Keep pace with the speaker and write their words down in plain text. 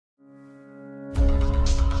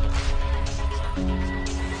Hey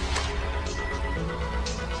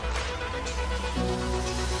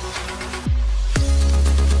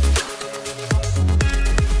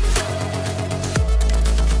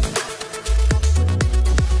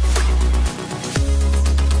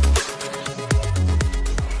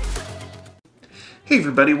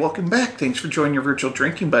everybody, welcome back. Thanks for joining your virtual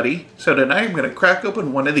drinking buddy. So tonight I'm going to crack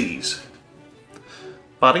open one of these.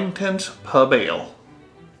 Boddington's Pub Ale.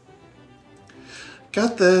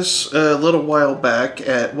 Got this a little while back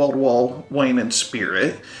at Wall to Wall Wine and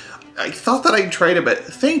Spirit. I thought that I'd tried it, but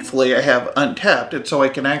thankfully I have Untapped, and so I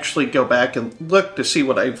can actually go back and look to see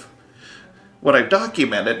what I've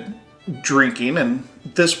documented drinking, and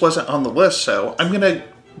this wasn't on the list, so I'm going to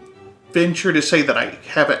venture to say that I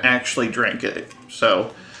haven't actually drank it.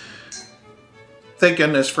 So, thank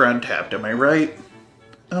goodness for Untapped, am I right?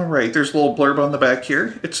 Alright, there's a little blurb on the back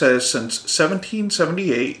here. It says, since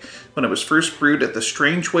 1778, when it was first brewed at the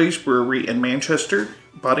Strange Ways Brewery in Manchester,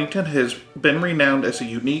 Boddington has been renowned as a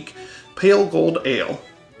unique pale gold ale.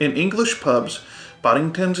 In English pubs,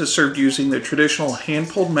 Boddington's is served using the traditional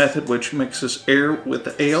hand-pulled method, which mixes air with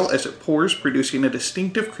the ale as it pours, producing a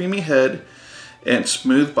distinctive creamy head and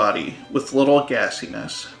smooth body with little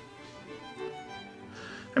gassiness.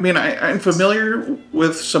 I mean, I'm familiar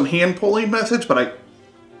with some hand-pulling methods, but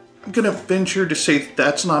I'm going to venture to say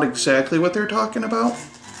that's not exactly what they're talking about.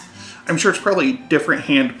 I'm sure it's probably different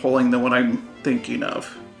hand-pulling than what I'm thinking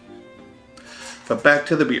of. But back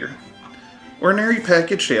to the beer. Ordinary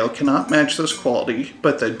packaged ale cannot match this quality,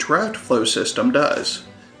 but the draft flow system does.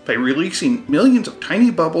 By releasing millions of tiny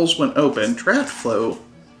bubbles when open, draft flow,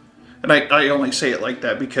 and I only say it like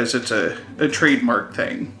that because it's a trademark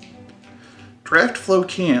thing. Draft flow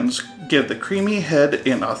cans give the creamy head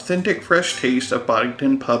and authentic fresh taste of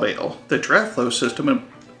Boddington Pub Ale. The draft flow system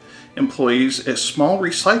employs a small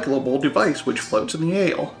recyclable device which floats in the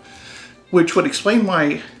ale, which would explain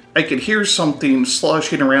why I could hear something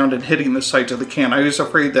sloshing around and hitting the sides of the can. I was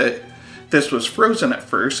afraid that this was frozen at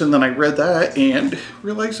first, and then I read that and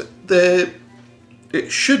realized that it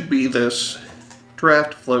should be this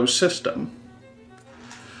draft flow system.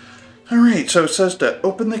 Alright, so it says to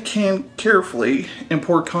open the can carefully and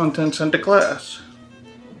pour contents into glass.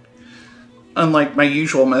 Unlike my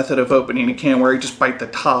usual method of opening a can where I just bite the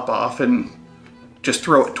top off and just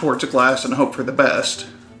throw it towards a glass and hope for the best.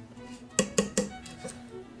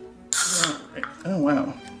 Alright, oh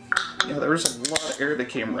wow. Yeah, there was a lot of air that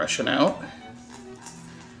came rushing out.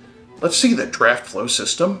 Let's see the draft flow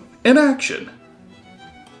system in action.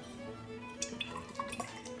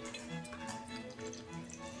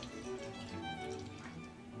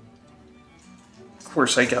 Of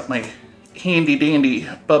course, I got my handy dandy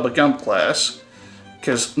Bubba Gump glass,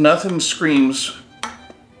 because nothing screams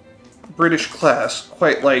British class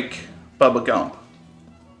quite like Bubba Gump.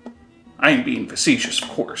 I am being facetious, of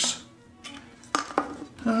course.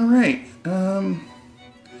 Alright,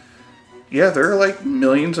 yeah, there are like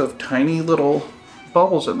millions of tiny little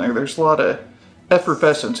bubbles in there. There's a lot of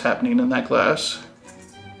effervescence happening in that glass.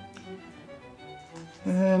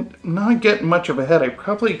 And not getting much of a head. I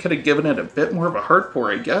probably could have given it a bit more of a hard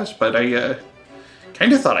pour, I guess, but I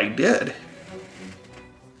kind of thought I did.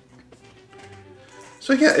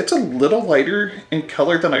 So yeah, it's a little lighter in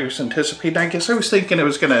color than I was anticipating. I guess I was thinking it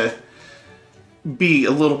was going to be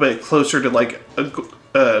a little bit closer to like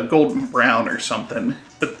a golden brown or something.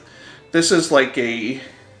 But this is like a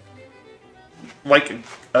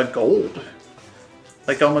gold.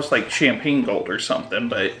 Like almost like champagne gold or something,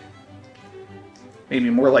 but maybe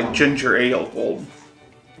more like ginger ale gold.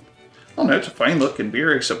 Oh no, it's a fine looking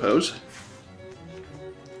beer, I suppose.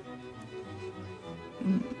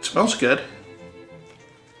 It smells good.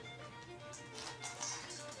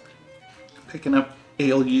 Picking up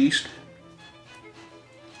ale yeast.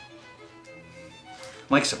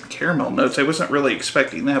 Like some caramel notes. I wasn't really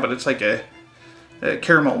expecting that, but it's like a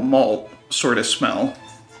caramel malt sort of smell.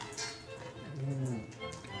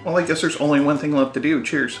 Well, I guess there's only one thing left to do.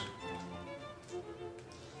 Cheers.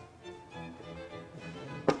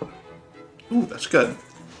 Ooh, that's good.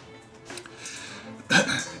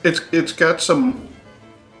 It's got some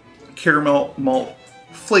caramel malt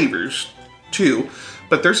flavors too,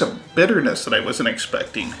 but there's a bitterness that I wasn't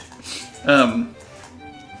expecting. Kind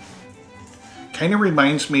of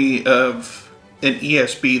reminds me of an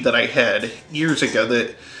ESB that I had years ago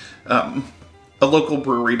that a local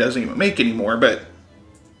brewery doesn't even make anymore, but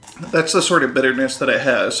that's the sort of bitterness that it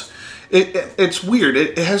has. It's weird.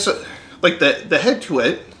 It has like the head to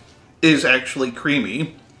it is actually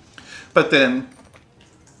creamy, but then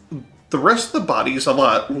the rest of the body is a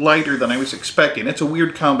lot lighter than I was expecting. It's a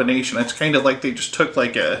weird combination. It's kind of like they just took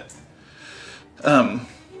like a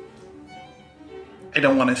I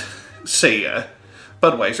don't want to say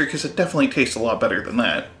Budweiser, because it definitely tastes a lot better than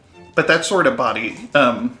that. But that sort of body,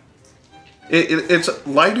 it's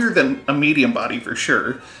lighter than a medium body for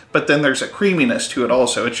sure, but then there's a creaminess to it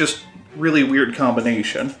also. It's just really weird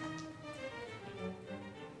combination.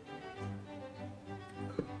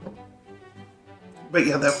 But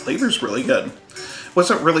yeah, that flavor's really good.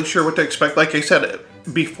 Wasn't really sure what to expect. Like I said,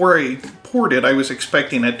 before I poured it, I was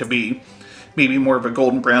expecting it to be maybe more of a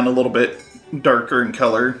golden brown, a little bit darker in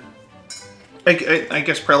color. I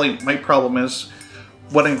guess probably my problem is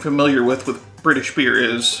what I'm familiar with British beer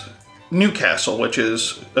is Newcastle, which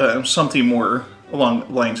is something more along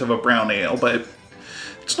the lines of a brown ale, but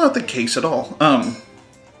it's not the case at all.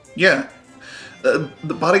 Yeah, the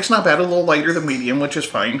body's not bad, a little lighter than medium, which is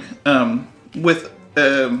fine. With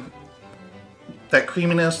that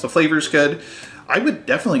creaminess, the flavor's good. I would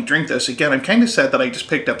definitely drink this again. I'm kind of sad that I just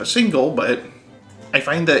picked up a single, but I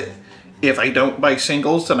find that if I don't buy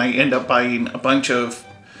singles, then I end up buying a bunch of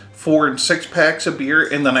 4 and 6 packs of beer,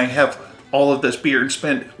 and then I have all of this beer and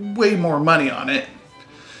spend way more money on it.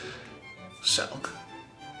 So,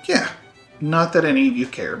 yeah, not that any of you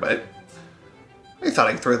care, but I thought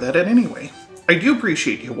I'd throw that in anyway. I do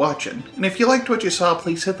appreciate you watching, and if you liked what you saw,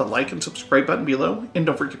 please hit the like and subscribe button below, and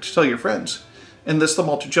don't forget to tell your friends. And this, the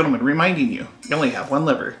Malted Gentleman, reminding you, you only have one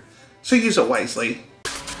liver, so use it wisely.